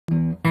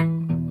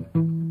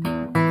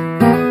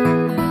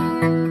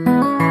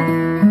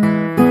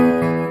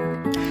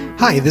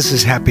Hi, this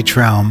is Happy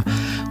Traum.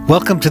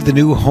 Welcome to the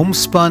new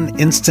Homespun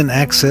Instant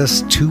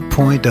Access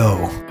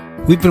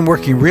 2.0. We've been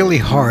working really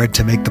hard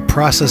to make the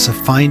process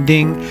of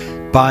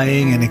finding,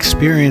 buying, and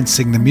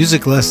experiencing the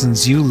music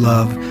lessons you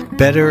love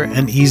better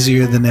and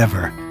easier than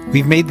ever.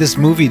 We've made this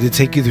movie to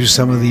take you through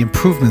some of the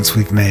improvements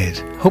we've made.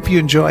 Hope you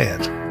enjoy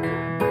it.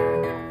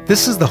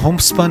 This is the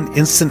Homespun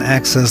Instant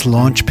Access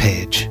launch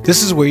page.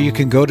 This is where you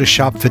can go to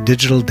shop for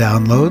digital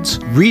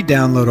downloads,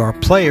 re-download our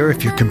player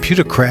if your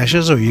computer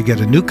crashes or you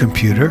get a new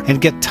computer,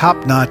 and get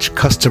top-notch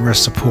customer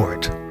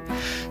support.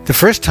 The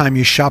first time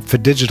you shop for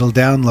digital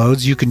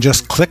downloads, you can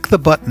just click the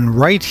button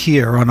right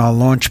here on our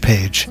launch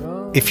page.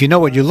 If you know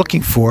what you're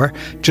looking for,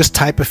 just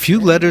type a few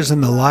letters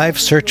in the live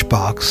search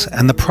box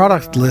and the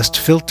product list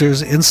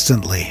filters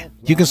instantly.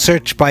 You can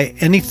search by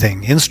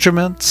anything,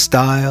 instrument,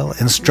 style,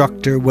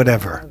 instructor,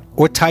 whatever.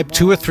 Or type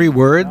 2 or 3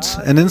 words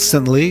and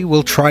instantly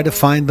we'll try to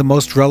find the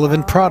most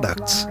relevant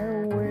products.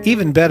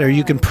 Even better,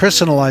 you can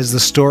personalize the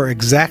store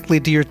exactly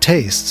to your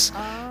tastes.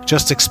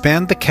 Just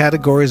expand the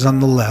categories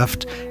on the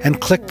left and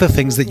click the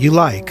things that you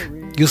like.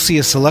 You'll see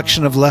a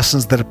selection of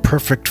lessons that are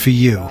perfect for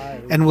you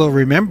and will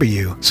remember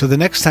you, so the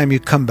next time you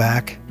come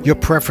back, your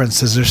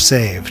preferences are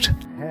saved.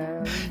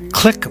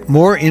 Click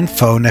More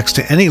Info next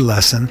to any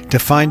lesson to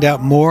find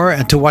out more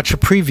and to watch a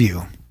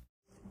preview.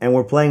 And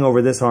we're playing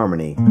over this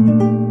harmony.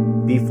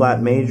 B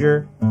flat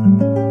major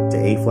to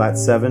A flat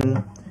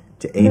 7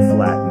 to A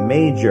flat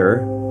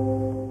major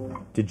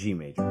to G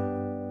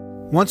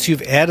major. Once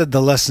you've added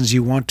the lessons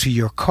you want to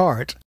your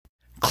cart,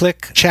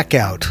 click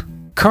Checkout.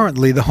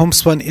 Currently, the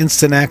Homespun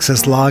Instant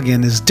Access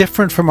login is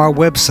different from our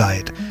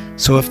website,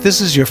 so if this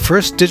is your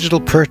first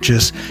digital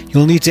purchase,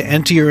 you'll need to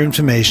enter your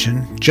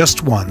information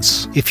just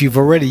once. If you've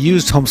already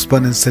used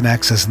Homespun Instant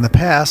Access in the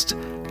past,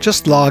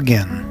 just log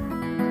in.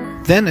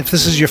 Then, if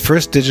this is your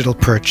first digital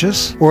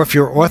purchase, or if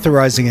you're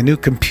authorizing a new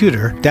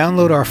computer,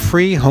 download our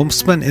free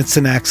Homespun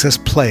Instant Access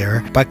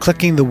player by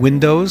clicking the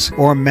Windows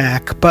or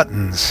Mac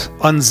buttons.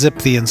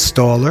 Unzip the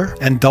installer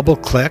and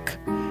double-click,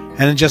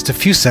 and in just a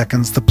few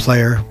seconds the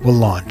player will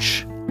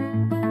launch.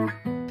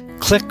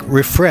 Click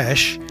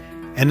Refresh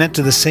and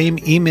enter the same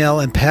email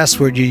and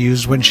password you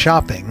used when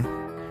shopping,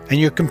 and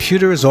your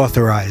computer is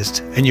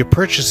authorized, and your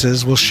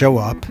purchases will show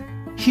up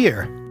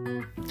here.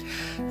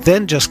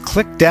 Then just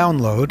click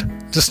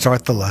Download to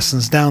start the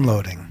lessons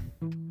downloading.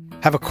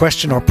 Have a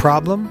question or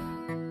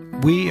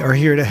problem? We are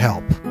here to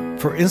help.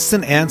 For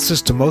instant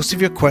answers to most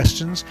of your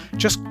questions,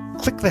 just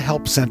click the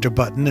Help Center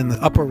button in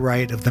the upper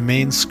right of the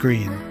main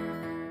screen.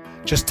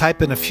 Just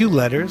type in a few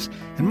letters,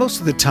 and most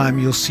of the time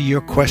you'll see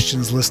your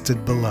questions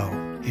listed below.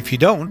 If you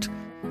don't,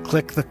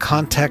 click the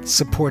Contact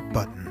Support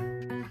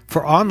button.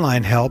 For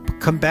online help,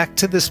 come back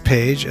to this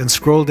page and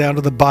scroll down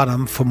to the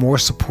bottom for more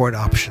support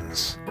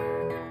options.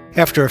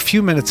 After a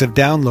few minutes of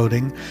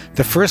downloading,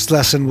 the first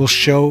lesson will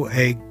show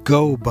a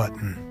Go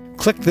button.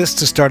 Click this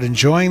to start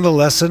enjoying the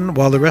lesson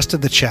while the rest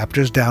of the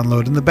chapters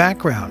download in the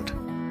background.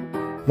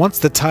 Once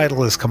the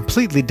title is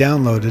completely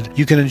downloaded,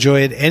 you can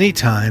enjoy it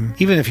anytime,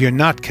 even if you're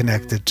not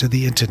connected to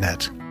the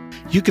internet.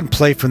 You can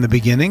play from the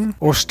beginning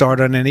or start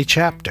on any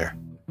chapter.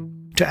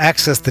 To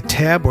access the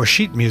tab or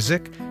sheet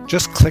music,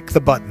 just click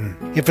the button.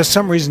 If for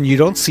some reason you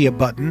don't see a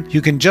button,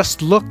 you can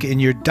just look in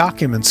your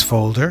Documents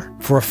folder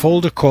for a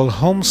folder called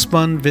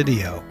Homespun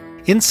Video.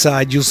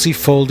 Inside, you'll see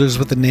folders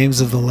with the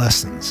names of the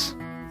lessons.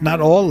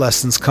 Not all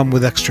lessons come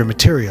with extra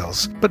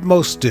materials, but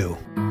most do.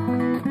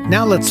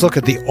 Now let's look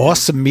at the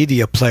awesome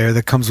media player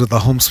that comes with the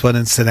Homespun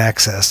Instant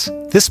Access.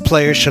 This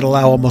player should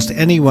allow almost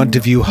anyone to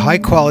view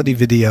high-quality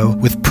video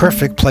with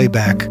perfect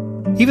playback,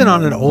 even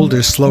on an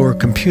older, slower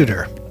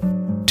computer.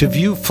 To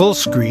view full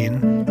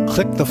screen,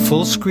 click the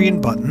full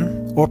screen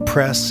button or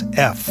press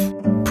F.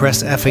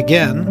 Press F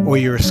again or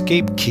your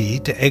escape key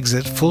to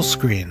exit full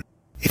screen.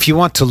 If you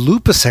want to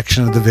loop a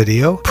section of the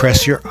video,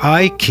 press your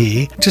I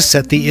key to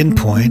set the in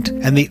point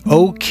and the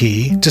O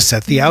key to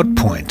set the out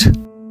point.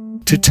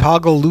 To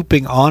toggle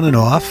looping on and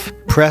off,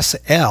 press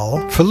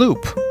L for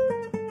loop.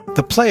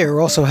 The player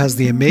also has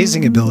the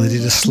amazing ability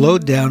to slow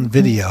down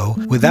video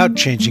without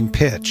changing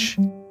pitch.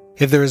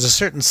 If there is a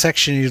certain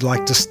section you'd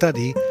like to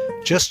study,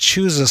 just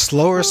choose a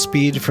slower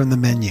speed from the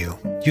menu.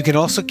 You can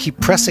also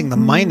keep pressing the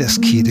minus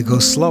key to go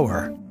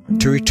slower.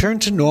 To return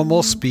to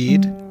normal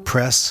speed,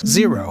 press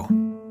 0.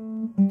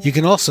 You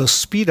can also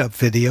speed up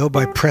video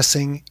by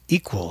pressing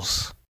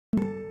equals.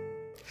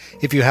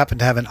 If you happen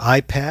to have an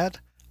iPad,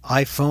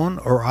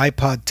 iPhone, or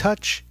iPod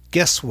Touch,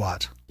 guess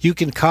what? You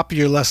can copy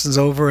your lessons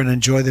over and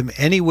enjoy them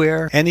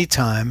anywhere,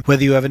 anytime,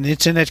 whether you have an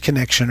internet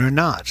connection or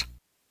not.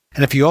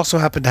 And if you also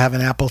happen to have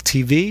an Apple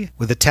TV,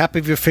 with a tap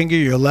of your finger,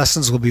 your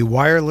lessons will be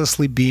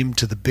wirelessly beamed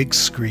to the big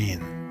screen.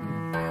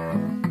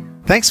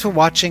 Thanks for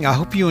watching. I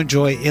hope you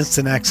enjoy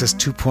Instant Access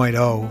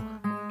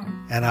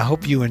 2.0, and I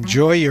hope you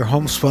enjoy your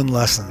Homespun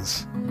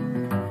lessons.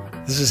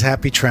 This is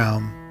Happy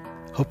Traum.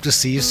 Hope to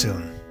see you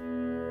soon.